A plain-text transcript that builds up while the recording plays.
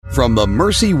From the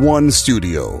Mercy One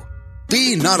studio.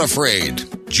 Be not afraid.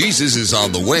 Jesus is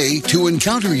on the way to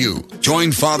encounter you.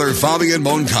 Join Father Fabian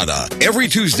Moncada every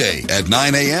Tuesday at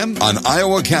 9 a.m. on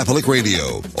Iowa Catholic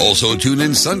Radio. Also tune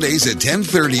in Sundays at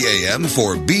 10:30 a.m.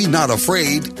 for Be Not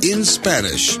Afraid in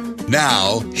Spanish.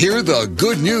 Now, hear the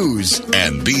good news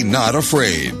and be not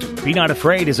afraid. Be Not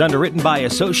Afraid is underwritten by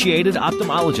Associated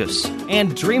Ophthalmologists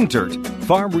and Dream Dirt,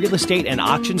 Farm Real Estate and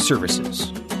Auction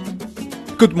Services.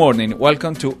 Good morning.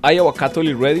 Welcome to Iowa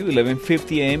Catholic Radio,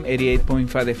 1150 AM, 88.5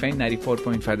 FM,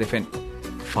 94.5 FM.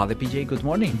 Father PJ, good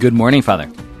morning. Good morning, Father.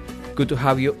 Good to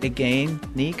have you again,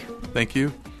 Nick. Thank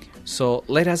you. So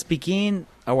let us begin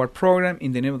our program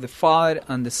in the name of the Father,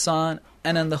 and the Son,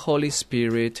 and of the Holy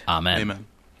Spirit. Amen. Amen.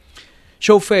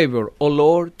 Show favor, O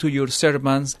Lord, to your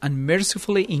servants, and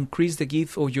mercifully increase the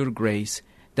gift of your grace,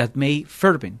 that may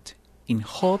fervent in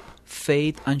hope,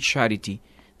 faith, and charity,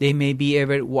 they may be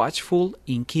ever watchful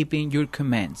in keeping your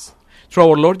commands. Through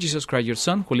our Lord Jesus Christ, your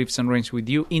Son, who lives and reigns with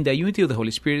you in the unity of the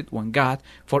Holy Spirit, one God,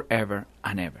 forever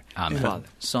and ever. Amen. Father,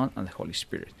 Son, and the Holy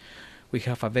Spirit. We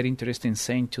have a very interesting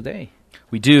saint today.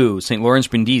 We do. St. Lawrence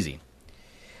Brindisi.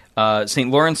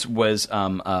 St. Lawrence was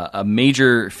a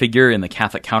major figure in the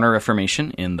Catholic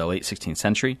Counter-Reformation in the late 16th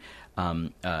century,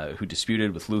 who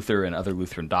disputed with Luther and other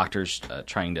Lutheran doctors,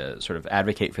 trying to sort of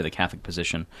advocate for the Catholic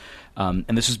position.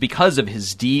 And this was because of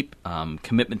his deep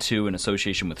commitment to and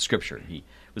association with Scripture. He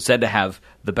was said to have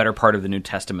the better part of the New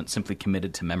Testament simply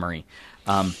committed to memory.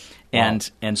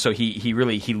 And so he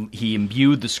really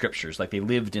imbued the Scriptures, like they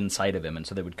lived inside of him, and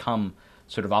so they would come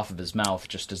sort of off of his mouth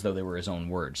just as though they were his own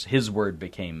words. His word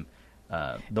became,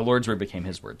 the Lord's word became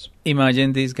his words.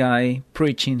 Imagine this guy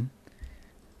preaching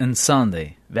on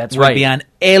Sunday. That's would right. Be an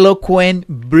eloquent,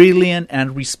 brilliant,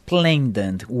 and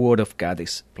resplendent word of God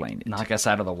explained it. Knock us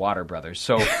out of the water, brothers.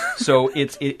 So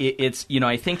it's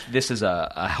I think this is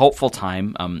a helpful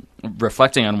time,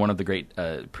 reflecting on one of the great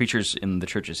preachers in the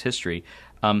Church's history,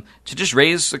 to just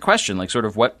raise the question, like sort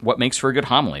of what makes for a good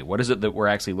homily? What is it that we're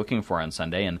actually looking for on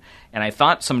Sunday? And I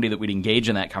thought somebody that would engage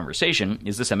in that conversation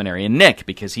is the seminarian Nick,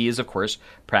 because he is, of course,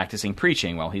 practicing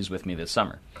preaching while he's with me this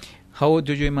summer. How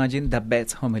do you imagine the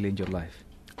best homily in your life?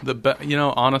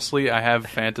 Honestly, I have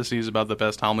fantasies about the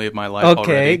best homily of my life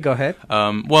already. Okay, go ahead.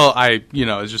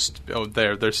 It's just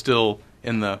they're still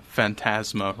in the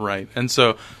phantasma, right? And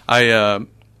so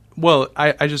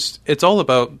it's all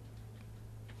about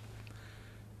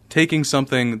taking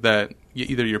something that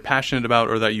either you're passionate about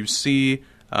or that you see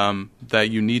that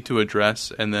you need to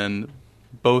address, and then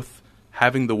both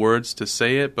having the words to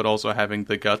say it, but also having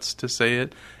the guts to say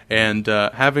it, and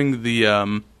having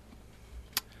the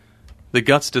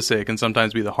guts to say it can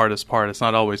sometimes be the hardest part. It's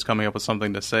not always coming up with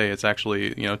something to say. It's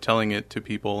actually, telling it to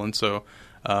people. And so,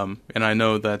 and I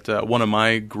know that one of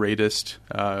my greatest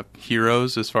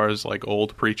heroes as far as like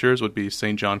old preachers would be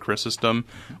St. John Chrysostom,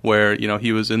 where,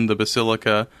 he was in the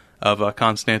Basilica of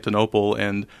Constantinople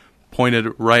and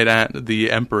pointed right at the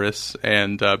empress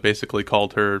and basically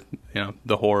called her,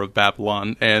 the whore of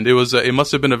Babylon. And it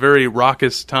must have been a very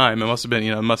raucous time. It must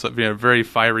have been a very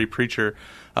fiery preacher.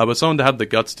 But someone to have the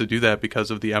guts to do that because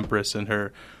of the empress and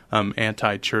her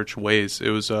anti-church ways, it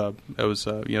was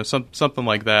something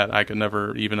like that I could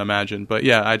never even imagine. But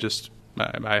yeah, I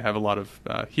have a lot of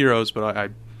heroes,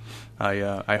 but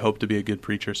I hope to be a good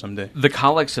preacher someday. The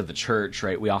collects of the Church,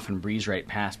 right? We often breeze right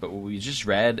past, but what we just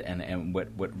read and what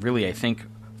really I think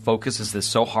focuses this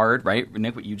so hard, right,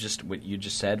 Nick? What you just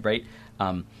said, right?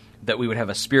 That we would have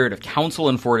a spirit of counsel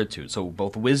and fortitude, so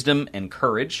both wisdom and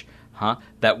courage,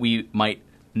 that we might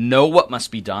know what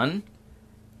must be done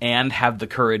and have the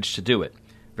courage to do it.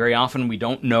 Very often we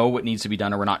don't know what needs to be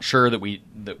done, or we're not sure that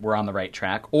we're on the right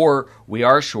track, or we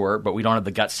are sure but we don't have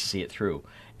the guts to see it through.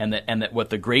 And that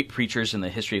what the great preachers in the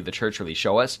history of the Church really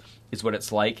show us is what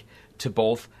it's like to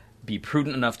both be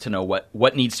prudent enough to know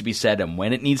what needs to be said and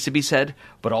when it needs to be said,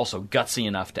 but also gutsy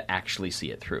enough to actually see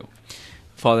it through.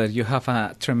 Father, you have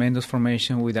a tremendous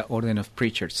formation with the Order of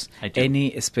Preachers. I do.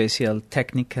 Any special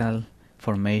technical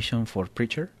formation for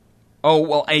preacher? Oh,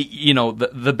 well,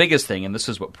 the biggest thing, and this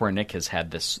is what poor Nick has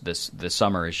had this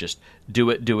summer, is just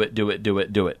do it.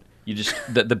 You just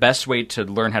the best way to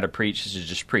learn how to preach is to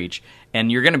just preach,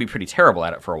 and you're going to be pretty terrible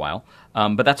at it for a while,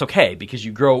 but that's okay because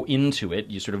you grow into it.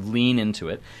 You sort of lean into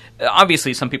it.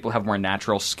 Obviously, some people have more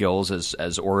natural skills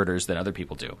as orators than other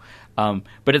people do,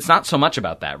 but it's not so much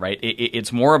about that, right?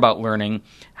 It's more about learning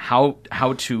how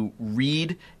to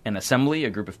read an assembly, a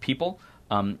group of people.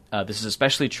 This is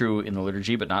especially true in the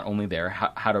liturgy, but not only there.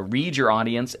 How to read your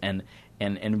audience and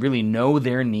really know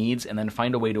their needs, and then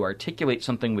find a way to articulate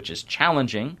something which is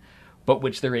challenging, but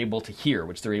which they're able to hear,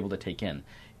 which they're able to take in.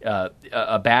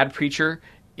 A bad preacher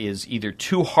is either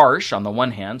too harsh on the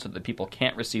one hand so that people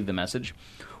can't receive the message,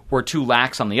 or too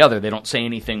lax on the other. They don't say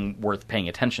anything worth paying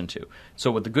attention to.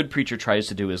 So what the good preacher tries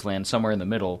to do is land somewhere in the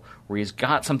middle where he's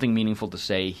got something meaningful to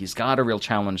say, he's got a real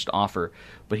challenge to offer,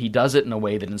 but he does it in a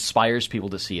way that inspires people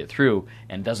to see it through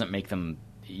and doesn't make them,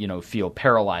 feel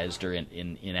paralyzed or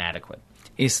inadequate.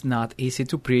 It's not easy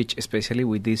to preach, especially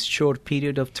with this short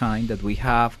period of time that we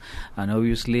have, and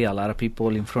obviously a lot of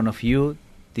people in front of you,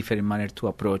 different manner to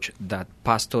approach that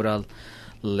pastoral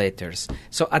letters.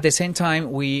 So at the same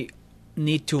time, we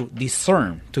need to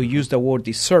discern, to use the word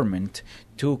discernment,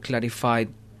 to clarify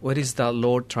what is the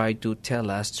Lord trying to tell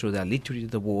us through the liturgy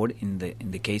of the word in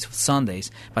the case of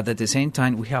Sundays. But at the same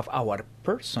time, we have our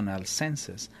personal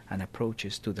senses and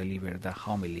approaches to deliver the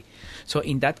homily. So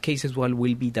in that case as well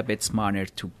will be the best manner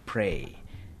to pray.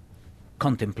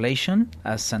 Contemplation,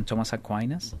 as St. Thomas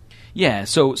Aquinas? Yeah,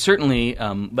 so certainly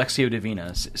Lectio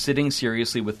Divina, sitting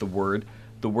seriously with the word,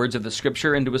 the words of the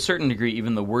Scripture, and to a certain degree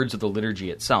even the words of the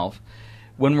liturgy itself.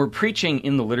 When we're preaching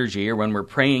in the liturgy, or when we're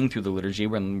praying through the liturgy,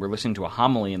 when we're listening to a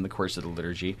homily in the course of the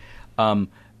liturgy,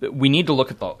 we need to look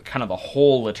at the kind of the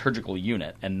whole liturgical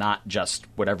unit and not just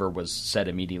whatever was said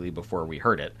immediately before we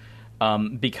heard it.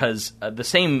 Because the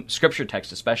same Scripture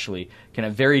text especially can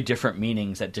have very different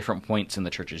meanings at different points in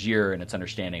the Church's year and its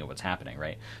understanding of what's happening,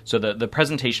 right? So the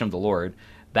presentation of the Lord,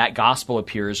 that gospel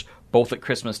appears both at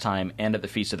Christmas time and at the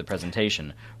Feast of the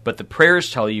Presentation, but the prayers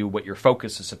tell you what your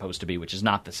focus is supposed to be, which is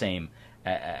not the same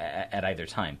at either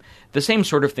time. The same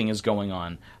sort of thing is going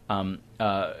on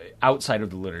outside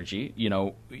of the liturgy.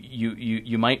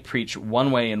 You might preach one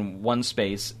way in one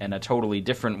space and a totally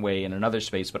different way in another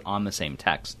space, but on the same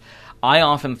text. I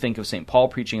often think of St. Paul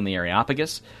preaching in the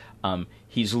Areopagus.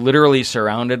 He's literally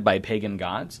surrounded by pagan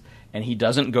gods, and he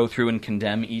doesn't go through and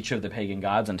condemn each of the pagan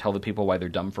gods and tell the people why they're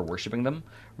dumb for worshiping them.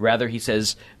 Rather, he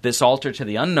says, this altar to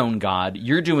the unknown God,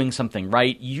 you're doing something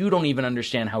right. You don't even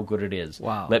understand how good it is.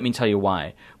 Wow. Let me tell you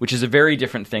why. Which is a very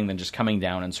different thing than just coming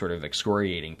down and sort of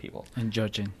excoriating people. And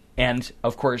judging. And,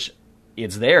 of course,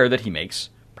 it's there that he makes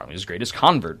probably his greatest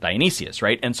convert, Dionysius,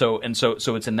 right? And so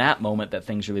it's in that moment that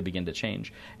things really begin to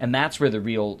change. And that's where the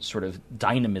real sort of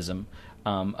dynamism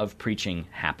of preaching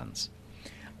happens.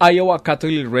 Iowa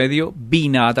Catholic Radio, be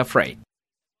not afraid.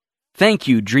 Thank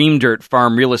you, Dream Dirt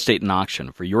Farm Real Estate and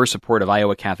Auction, for your support of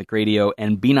Iowa Catholic Radio,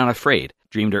 and be not afraid.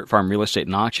 Dream Dirt Farm Real Estate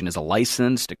and Auction is a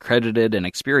licensed, accredited, and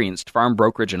experienced farm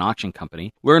brokerage and auction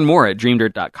company. Learn more at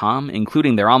dreamdirt.com,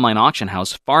 including their online auction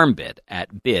house, FarmBid,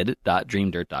 at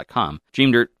bid.dreamdirt.com.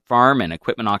 Dream Dirt Farm and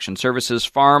Equipment Auction Services,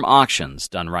 farm auctions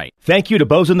done right. Thank you to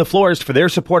Bozen the Florist for their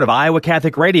support of Iowa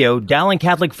Catholic Radio, Dowling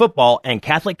Catholic Football, and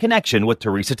Catholic Connection with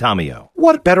Teresa Tomeo.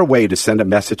 What better way to send a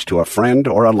message to a friend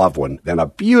or a loved one than a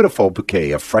beautiful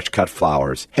bouquet of fresh-cut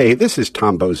flowers? Hey, this is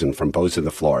Tom Bozen from Bozen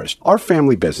the Florist. Our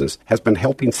family business has been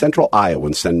helping Central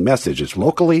Iowans send messages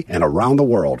locally and around the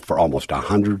world for almost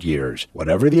 100 years.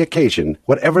 Whatever the occasion,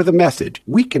 whatever the message,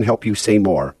 we can help you say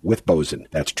more with Bozen.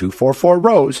 That's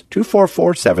 244-ROSE,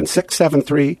 244-7673,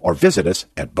 or visit us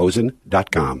at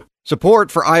bozen.com. Support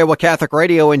for Iowa Catholic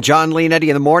Radio and John Leonetti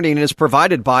in the Morning is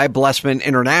provided by Blessman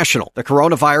International. The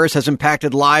coronavirus has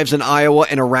impacted lives in Iowa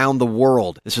and around the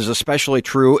world. This is especially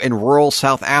true in rural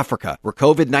South Africa, where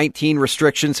COVID-19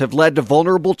 restrictions have led to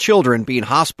vulnerable children being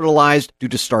hospitalized due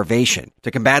to starvation. To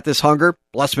combat this hunger,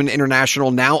 Blessman International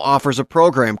now offers a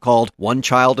program called One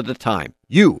Child at a Time.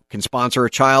 You can sponsor a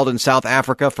child in South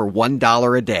Africa for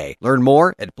 $1 a day. Learn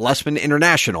more at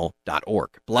blessmaninternational.org.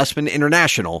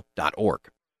 blessmaninternational.org.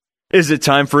 Is it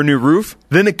time for a new roof?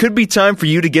 Then it could be time for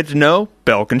you to get to know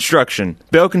Bell Construction.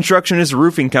 Bell Construction is a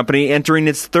roofing company entering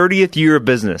its 30th year of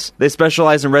business. They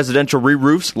specialize in residential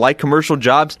re-roofs, like commercial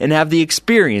jobs, and have the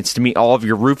experience to meet all of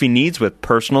your roofing needs with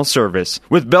personal service.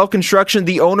 With Bell Construction,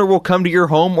 the owner will come to your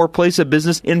home or place of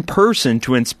business in person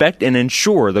to inspect and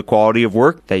ensure the quality of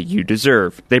work that you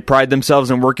deserve. They pride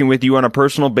themselves in working with you on a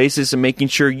personal basis and making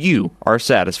sure you are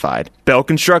satisfied. Bell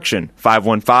Construction,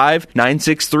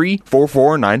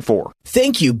 515-963-4494.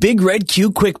 Thank you, Big Red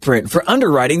Q Quick Print, for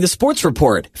underwriting the Sports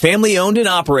Report. Family owned and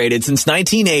operated since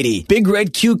 1980, Big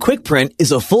Red Q Quick Print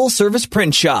is a full-service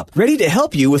print shop ready to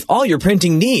help you with all your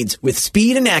printing needs with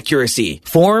speed and accuracy.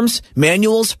 Forms,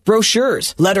 manuals,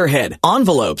 brochures, letterhead,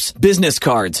 envelopes, business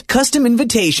cards, custom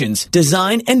invitations,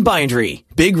 design, and bindery.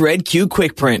 Big Red Q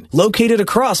Quick Print, located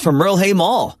across from Merle Hay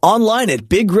Mall. Online at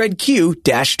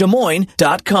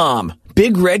bigredq-desmoines.com.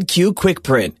 Big Red Q Quick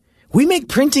Print. We make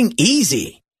printing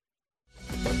easy.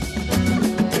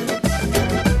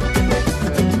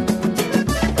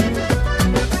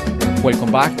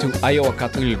 Welcome back to Iowa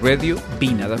Catholic Radio.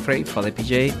 Be not afraid, Father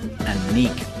PJ and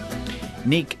Nick.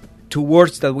 Nick, two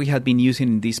words that we have been using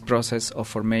in this process of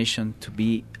formation to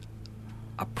be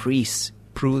a priest: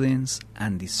 prudence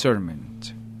and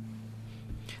discernment.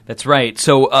 That's right.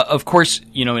 So, of course,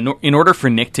 in order for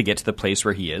Nick to get to the place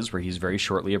where he's very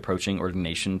shortly approaching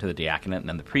ordination to the diaconate and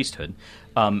then the priesthood,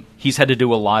 he's had to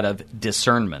do a lot of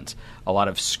discernment, a lot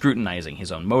of scrutinizing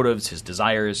his own motives, his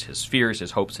desires, his fears,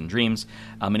 his hopes and dreams.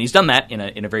 And he's done that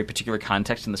in a very particular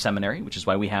context in the seminary, which is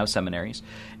why we have seminaries.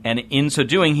 And in so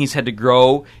doing, he's had to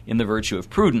grow in the virtue of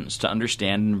prudence to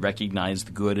understand and recognize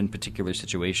the good in particular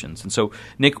situations. And so,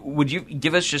 Nick, would you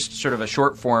give us just sort of a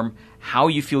short form how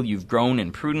you feel you've grown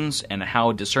in prudence and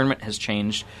how discernment has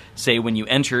changed, say, when you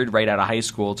entered right out of high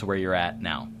school to where you're at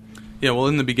now? Yeah, well,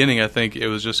 in the beginning, I think it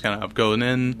was just kind of going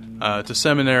in to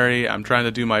seminary. I'm trying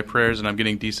to do my prayers, and I'm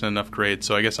getting decent enough grades,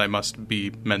 so I guess I must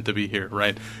be meant to be here,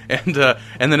 right? And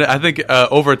then I think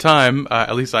over time,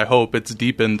 at least I hope, it's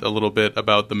deepened a little bit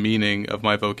about the meaning of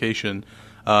my vocation.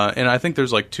 And I think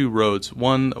there's like two roads.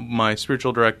 One, my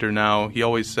spiritual director now, he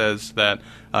always says that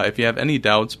if you have any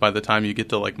doubts by the time you get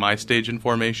to like my stage in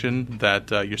formation that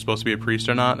you're supposed to be a priest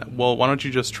or not, well, why don't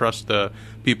you just trust the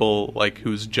people like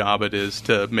whose job it is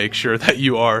to make sure that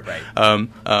you are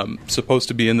supposed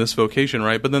to be in this vocation,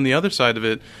 right? But then the other side of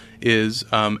it is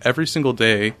every single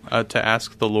day to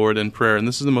ask the Lord in prayer, and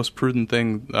this is the most prudent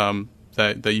thing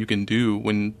that you can do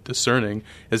when discerning,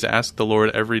 is to ask the Lord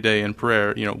every day in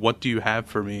prayer, what do you have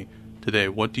for me today?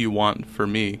 What do you want for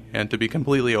me? And to be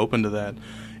completely open to that,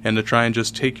 and to try and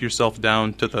just take yourself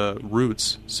down to the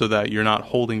roots so that you're not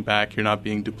holding back, you're not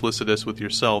being duplicitous with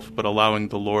yourself, but allowing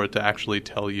the Lord to actually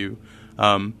tell you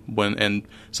and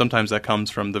sometimes that comes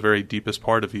from the very deepest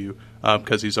part of you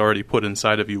because He's already put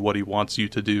inside of you what He wants you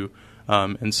to do.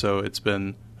 And so it's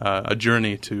been a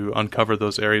journey to uncover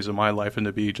those areas of my life and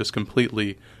to be just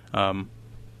completely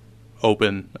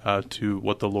open to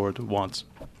what the Lord wants.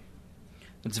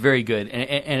 It's very good,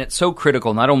 and it's so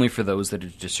critical not only for those that are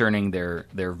discerning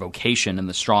their vocation in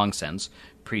the strong sense,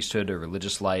 priesthood or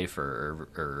religious life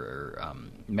or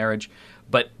marriage,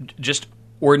 but just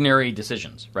ordinary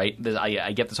decisions, right?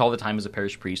 I get this all the time as a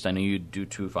parish priest. I know you do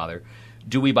too, Father.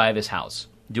 Do we buy this house?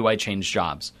 Do I change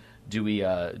jobs? Do we?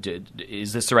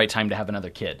 Is this the right time to have another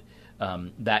kid?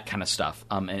 That kind of stuff.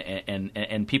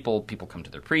 And people come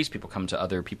to their priest, people come to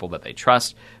other people that they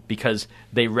trust because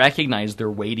they recognize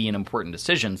their weighty and important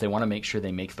decisions. They want to make sure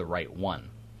they make the right one.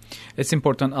 It's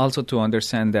important also to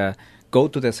understand that go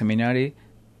to the seminary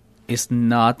is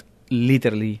not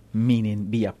literally meaning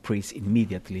be a priest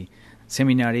immediately.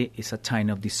 Seminary is a time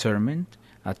of discernment,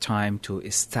 a time to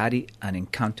study and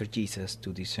encounter Jesus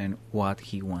to discern what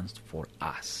He wants for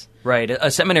us. Right. A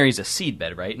seminary is a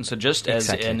seedbed, right? And so just as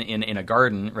Exactly. in a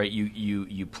garden, right,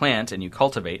 you plant and you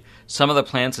cultivate, some of the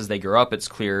plants as they grow up, it's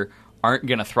clear, aren't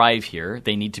going to thrive here.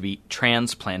 They need to be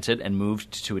transplanted and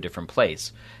moved to a different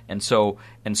place. And so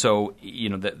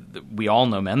we all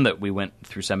know men that we went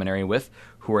through seminary with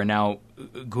who are now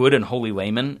good and holy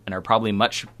laymen and are probably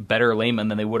much better laymen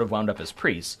than they would have wound up as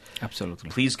priests.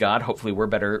 Absolutely. Please God, hopefully we're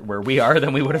better where we are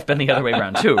than we would have been the other way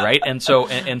around too, right? And so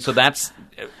that's,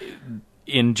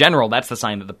 in general, that's the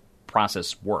sign that the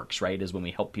process works, right, is when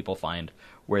we help people find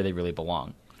where they really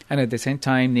belong. And at the same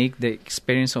time, Nick, the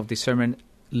experience of discernment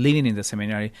living in the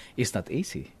seminary is not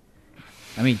easy.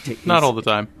 I mean, Not all the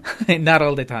time. Not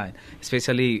all the time,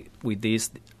 especially with these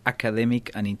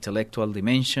academic and intellectual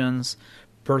dimensions,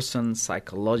 person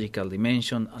psychological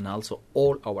dimension, and also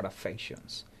all our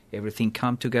affections. Everything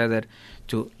come together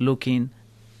to looking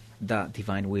the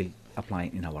divine will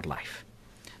applying in our life.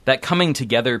 That coming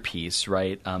together piece,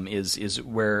 right, is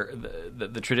where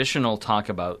the traditional talk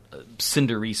about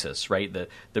synderesis, right,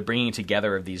 the bringing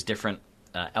together of these different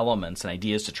elements and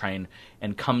ideas to try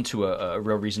and come to a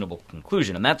real reasonable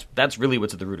conclusion, and that's really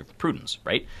what's at the root of prudence,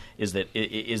 right? Is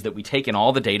that we take in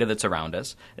all the data that's around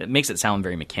us. It makes it sound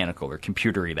very mechanical or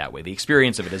computery that way. The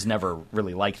experience of it is never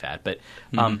really like that, but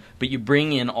you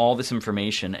bring in all this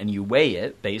information and you weigh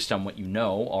it based on what you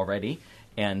know already,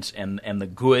 and the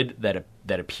good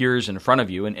that appears in front of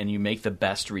you, and you make the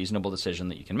best reasonable decision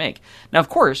that you can make. Now, of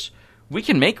course, we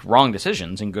can make wrong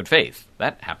decisions in good faith.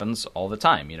 That happens all the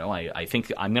time. I think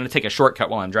I'm going to take a shortcut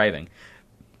while I'm driving,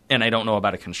 and I don't know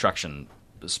about a construction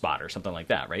spot or something like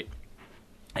that, right?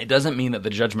 It doesn't mean that the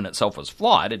judgment itself was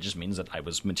flawed. It just means that I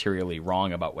was materially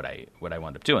wrong about what I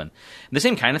wound up doing. And the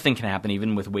same kind of thing can happen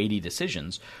even with weighty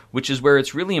decisions, which is where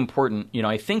it's really important.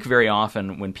 I think very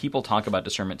often when people talk about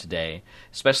discernment today,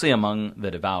 especially among the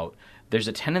devout, there's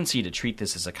a tendency to treat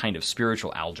this as a kind of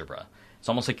spiritual algebra. It's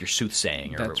almost like you're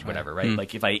soothsaying or That's right. whatever, right?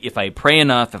 Like if I pray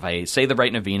enough, if I say the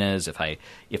right novenas, if I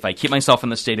keep myself in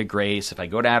the state of grace, if I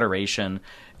go to adoration,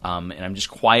 and I'm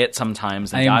just quiet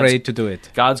sometimes, and I am ready to do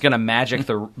it. God's going to magic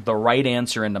the right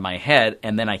answer into my head,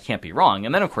 and then I can't be wrong.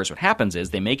 And then, of course, what happens is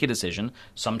they make a decision.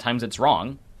 Sometimes it's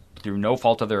wrong through no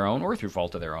fault of their own or through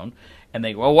fault of their own. And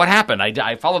they go, well, what happened?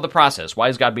 I followed the process. Why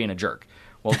is God being a jerk?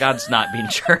 Well, God's not being a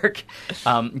jerk,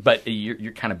 but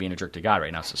you're kind of being a jerk to God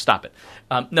right now, so stop it.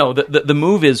 No, the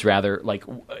move is rather like,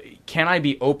 can I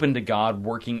be open to God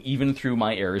working even through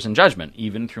my errors in judgment,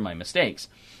 even through my mistakes?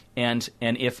 And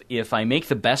if I make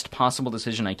the best possible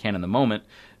decision I can in the moment,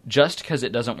 just because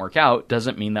it doesn't work out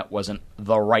doesn't mean that wasn't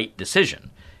the right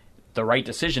decision. The right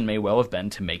decision may well have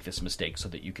been to make this mistake so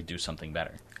that you could do something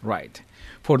better. Right.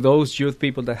 For those youth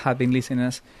people that have been listening to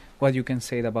us, what you can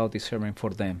say about this sermon for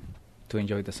them to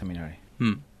enjoy the seminary?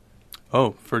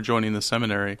 Oh, for joining the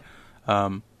seminary.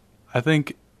 I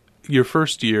think your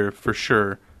first year, for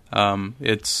sure,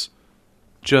 it's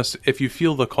just, if you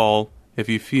feel the call, if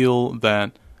you feel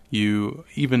that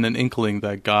even an inkling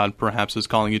that God perhaps is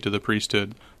calling you to the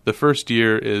priesthood, the first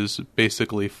year is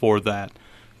basically for that,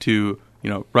 to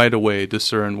right away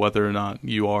discern whether or not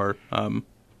you are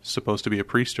supposed to be a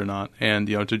priest or not, and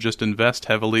to just invest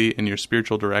heavily in your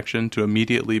spiritual direction, to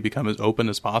immediately become as open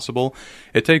as possible.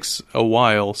 It takes a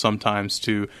while sometimes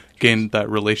to gain that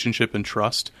relationship and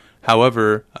trust.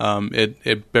 However,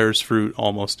 it bears fruit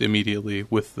almost immediately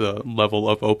with the level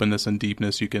of openness and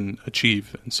deepness you can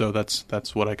achieve. And so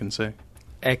that's what I can say.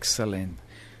 Excellent.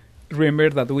 Remember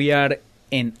that we are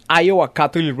in Iowa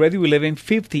Catholic Radio,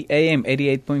 1150 AM,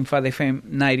 88.5 FM,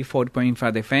 94.5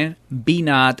 FM. Be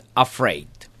not afraid.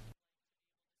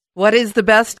 What is the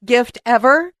best gift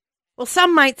ever? Well,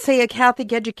 some might say a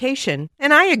Catholic education,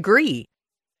 and I agree.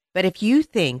 But if you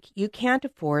think you can't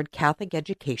afford Catholic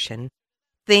education,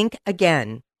 think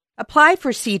again. Apply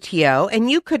for CTO, and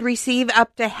you could receive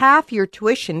up to half your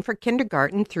tuition for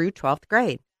kindergarten through 12th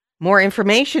grade. More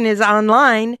information is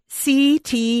online,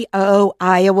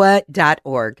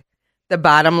 ctoiowa.org. The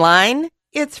bottom line,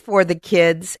 it's for the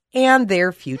kids and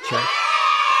their future.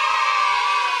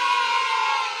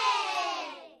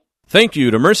 Thank you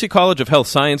to Mercy College of Health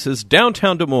Sciences,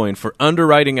 downtown Des Moines, for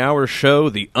underwriting our show,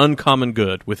 The Uncommon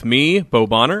Good, with me, Bo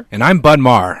Bonner. And I'm Bud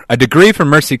Marr. A degree from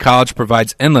Mercy College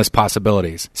provides endless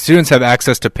possibilities. Students have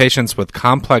access to patients with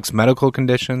complex medical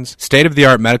conditions,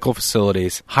 state-of-the-art medical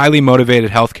facilities, highly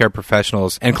motivated healthcare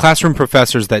professionals, and classroom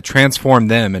professors that transform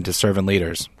them into servant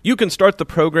leaders. You can start the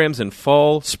programs in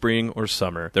fall, spring, or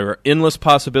summer. There are endless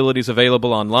possibilities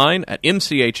available online at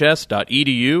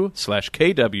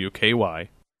mchs.edu/kwky.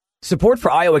 Support for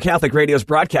Iowa Catholic Radio's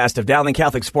broadcast of Dowling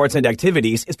Catholic sports and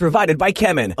activities is provided by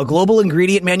Kemin, a global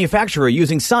ingredient manufacturer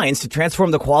using science to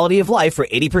transform the quality of life for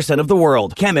 80% of the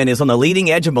world. Kemin is on the leading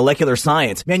edge of molecular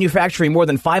science, manufacturing more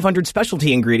than 500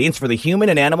 specialty ingredients for the human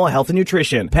and animal health and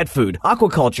nutrition, pet food,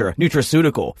 aquaculture,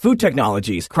 nutraceutical, food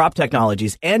technologies, crop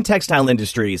technologies, and textile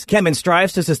industries. Kemin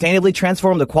strives to sustainably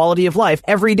transform the quality of life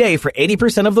every day for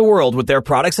 80% of the world with their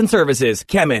products and services.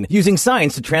 Kemin, using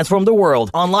science to transform the world.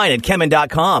 Online at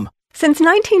Kemin.com. Since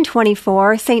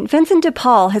 1924, St. Vincent de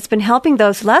Paul has been helping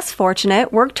those less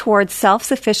fortunate work towards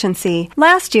self-sufficiency.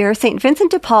 Last year, St.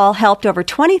 Vincent de Paul helped over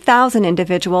 20,000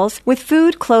 individuals with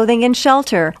food, clothing, and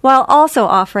shelter, while also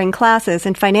offering classes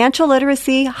in financial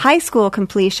literacy, high school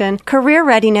completion, career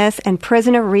readiness, and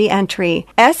prisoner re-entry.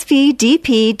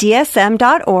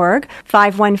 svdpdsm.org,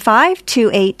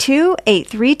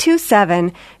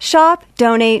 515-282-8327. Shop,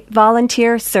 donate,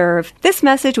 volunteer, serve. This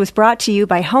message was brought to you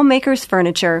by Homemakers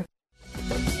Furniture.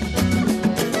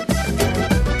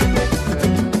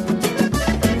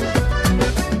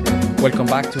 Welcome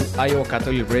back to Iowa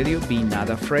Catholic Radio. Be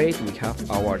not afraid. We have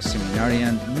our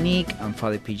seminarian Nick and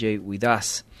Father PJ with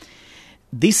us.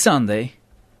 This Sunday,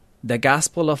 the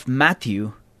Gospel of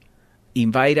Matthew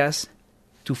invites us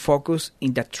to focus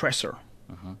in the treasure,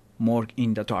 more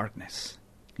in the darkness,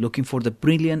 looking for the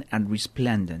brilliant and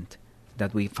resplendent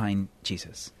that we find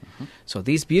Jesus. So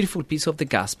this beautiful piece of the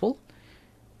Gospel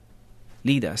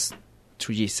lead us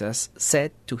to Jesus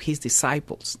said to his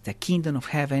disciples, the kingdom of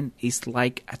heaven is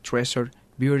like a treasure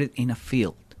buried in a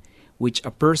field, which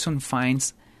a person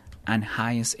finds and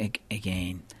hides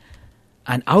again.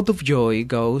 And out of joy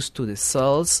goes to the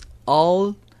souls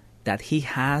all that he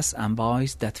has and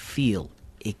buys that field.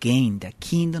 Again, the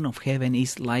kingdom of heaven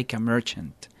is like a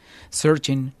merchant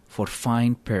searching for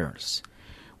fine pearls.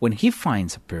 When he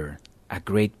finds a pearl, a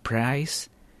great price,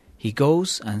 he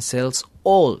goes and sells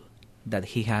all that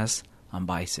he has and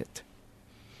buys it.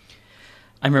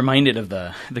 I'm reminded of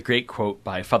the great quote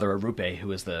by Father Arrupe, who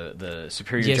was the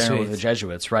superior general of the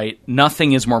Jesuits, right?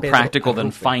 Nothing is more practical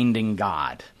than finding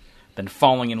God, than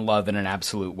falling in love in an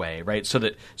absolute way, right? So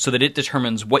that it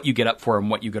determines what you get up for and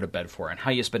what you go to bed for and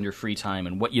how you spend your free time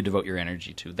and what you devote your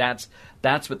energy to. That's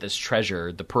what this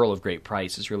treasure, the pearl of great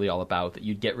price, is really all about, that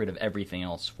you'd get rid of everything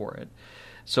else for it.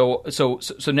 So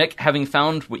Nick, having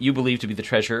found what you believe to be the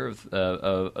treasure of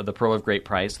the pearl of great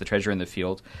price, the treasure in the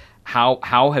field,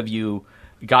 how have you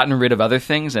gotten rid of other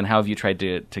things, and how have you tried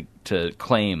to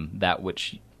claim that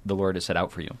which the Lord has set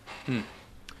out for you?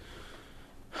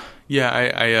 Yeah,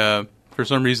 I for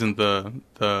some reason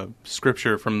the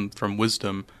scripture from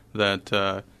Wisdom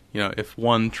that if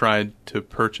one tried to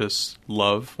purchase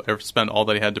love, or spent all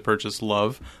that he had to purchase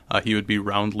love, he would be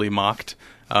roundly mocked.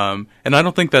 And I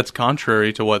don't think that's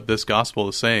contrary to what this gospel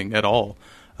is saying at all,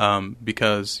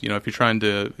 because if you're trying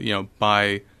to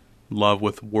buy love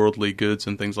with worldly goods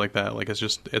and things like that, like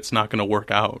it's not going to work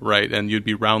out, right? And you'd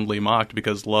be roundly mocked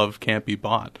because love can't be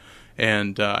bought.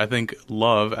 And I think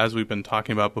love, as we've been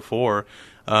talking about before,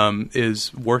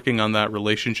 is working on that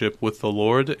relationship with the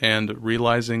Lord and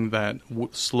realizing that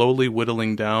slowly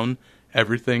whittling down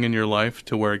everything in your life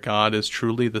to where God is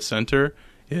truly the center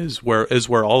is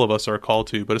where all of us are called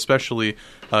to, but especially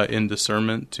in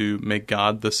discernment, to make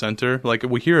God the center. Like,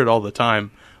 we hear it all the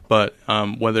time. But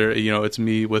whether it's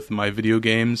me with my video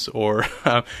games or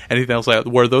anything else like that,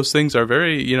 where those things are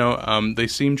very they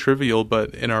seem trivial,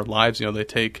 but in our lives they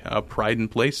take pride in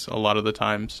place a lot of the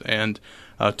times, and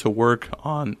to work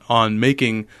on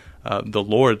making the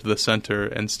Lord the center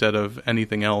instead of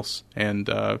anything else, and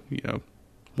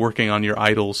working on your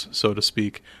idols, so to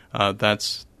speak.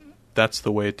 That's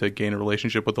the way to gain a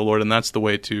relationship with the Lord, and that's the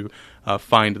way to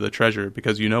find the treasure,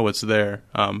 because it's there,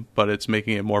 but it's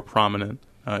making it more prominent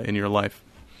in your life.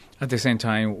 At the same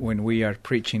time, when we are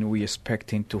preaching, we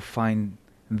expecting to find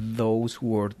those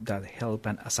words that help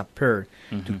and as a pair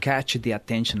to catch the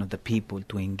attention of the people,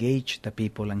 to engage the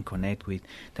people and connect with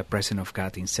the presence of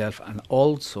God himself, and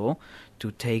also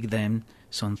to take them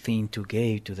something to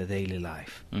give to the daily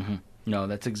life. Mm-hmm. No,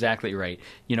 that's exactly right.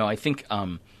 I think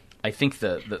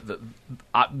the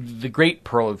great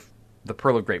pearl of the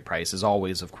pearl of great price is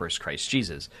always, of course, Christ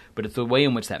Jesus, but it's the way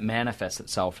in which that manifests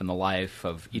itself in the life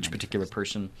of each particular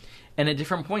person, and at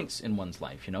different points in one's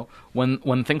life.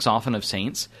 One thinks often of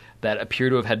saints that appear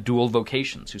to have had dual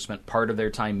vocations, who spent part of their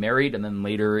time married and then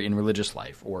later in religious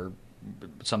life, or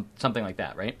something like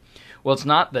that, right? Well, it's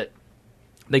not that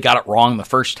they got it wrong the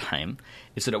first time.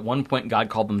 It's that at one point God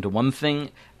called them to one thing,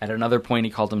 at another point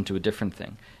he called them to a different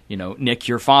thing. Nick,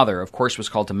 your father, of course, was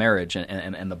called to marriage,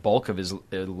 and the bulk of his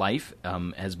life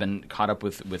has been caught up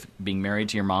with being married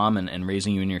to your mom and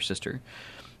raising you and your sister.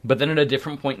 But then at a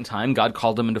different point in time, God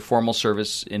called him into formal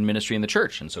service in ministry in the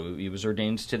church, and so he was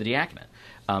ordained to the diaconate.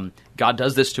 God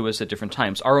does this to us at different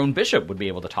times. Our own bishop would be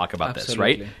able to talk about this,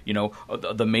 right?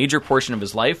 The major portion of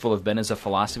his life will have been as a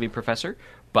philosophy professor,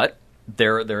 but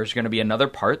there's going to be another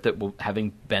part that will,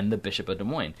 having been the Bishop of Des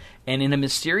Moines. And in a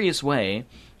mysterious way,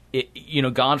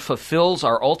 God fulfills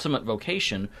our ultimate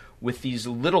vocation with these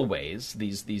little ways,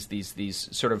 these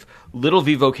sort of little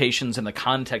V vocations in the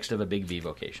context of a big V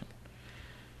vocation.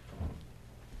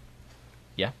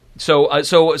 Yeah. So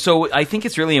I think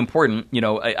it's really important.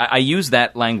 I use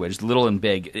that language, little and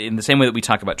big, in the same way that we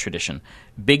talk about tradition.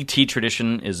 Big T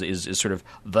tradition is sort of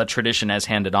the tradition as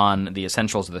handed on, the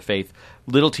essentials of the faith.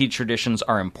 Little T traditions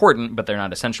are important, but they're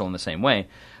not essential in the same way.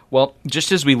 Well,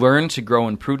 just as we learn to grow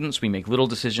in prudence, we make little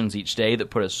decisions each day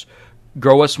that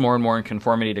grow us more and more in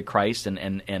conformity to Christ,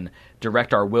 and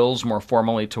direct our wills more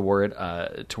formally toward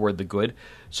the good.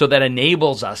 So that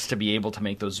enables us to be able to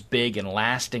make those big and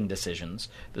lasting decisions,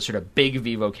 the sort of big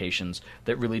V vocations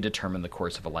that really determine the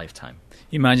course of a lifetime.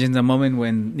 Imagine the moment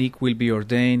when Nick will be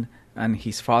ordained and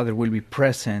his father will be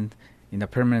present in the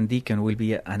permanent deacon. Will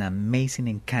be an amazing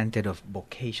encounter of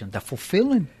vocation, the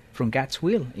fulfilling from God's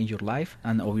will in your life,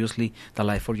 and obviously the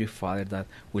life of your father that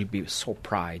will be so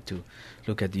proud to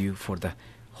look at you for the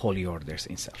holy orders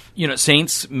himself.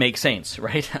 Saints make saints,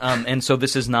 right? And so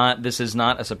this is not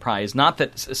a surprise. Not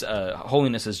that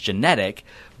holiness is genetic,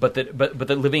 but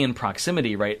that living in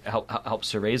proximity, right,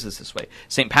 helps to raise us this way.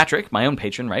 St. Patrick, my own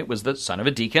patron, right, was the son of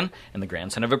a deacon and the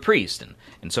grandson of a priest,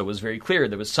 and so it was very clear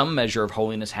there was some measure of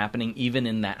holiness happening even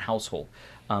in that household.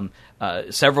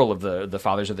 Several of the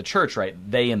fathers of the church, right,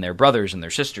 they and their brothers and their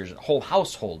sisters, whole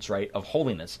households, right, of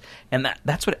holiness. And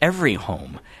that's what every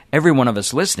home, every one of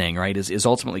us listening, right, is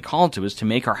ultimately called to, is to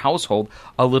make our household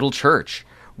a little church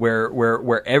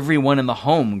where everyone in the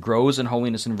home grows in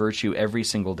holiness and virtue every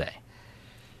single day.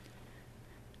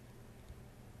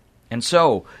 And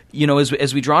so,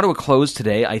 as we draw to a close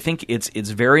today, I think it's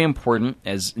very important,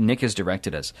 as Nick has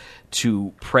directed us,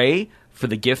 to pray for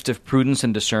the gift of prudence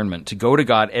and discernment, to go to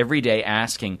God every day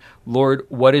asking, Lord,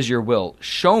 what is your will?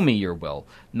 Show me your will.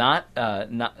 Not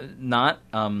in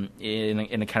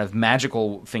a kind of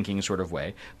magical thinking sort of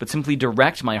way, but simply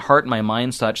direct my heart and my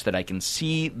mind such that I can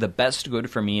see the best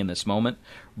good for me in this moment,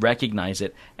 recognize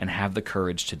it, and have the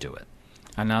courage to do it.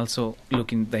 And also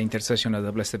looking the intercession of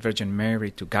the Blessed Virgin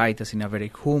Mary to guide us in a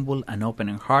very humble and open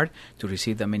heart to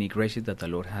receive the many graces that the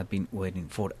Lord has been waiting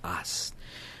for us.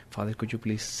 Father, could you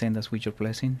please send us with your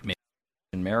blessing? May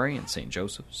Mary and St.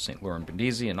 Joseph, St. Lauren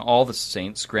Bendisi, and all the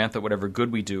saints grant that whatever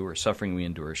good we do or suffering we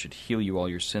endure should heal you all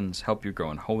your sins, help you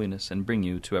grow in holiness, and bring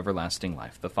you to everlasting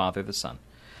life, the Father, the Son,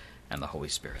 and the Holy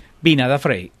Spirit. Be not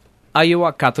afraid.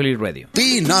 Iowa Catholic Radio.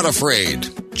 Be not afraid.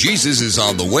 Jesus is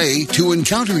on the way to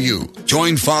encounter you.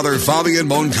 Join Father Fabian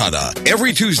Moncada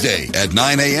every Tuesday at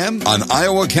 9 a.m. on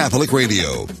Iowa Catholic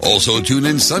Radio. Also tune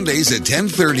in Sundays at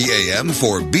 10:30 a.m.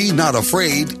 for Be Not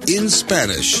Afraid in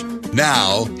Spanish.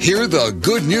 Now, hear the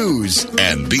good news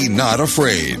and be not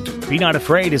afraid. Be Not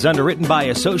Afraid is underwritten by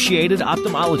Associated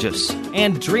Ophthalmologists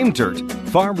and Dream Dirt,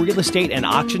 Farm Real Estate and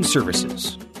Auction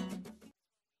Services.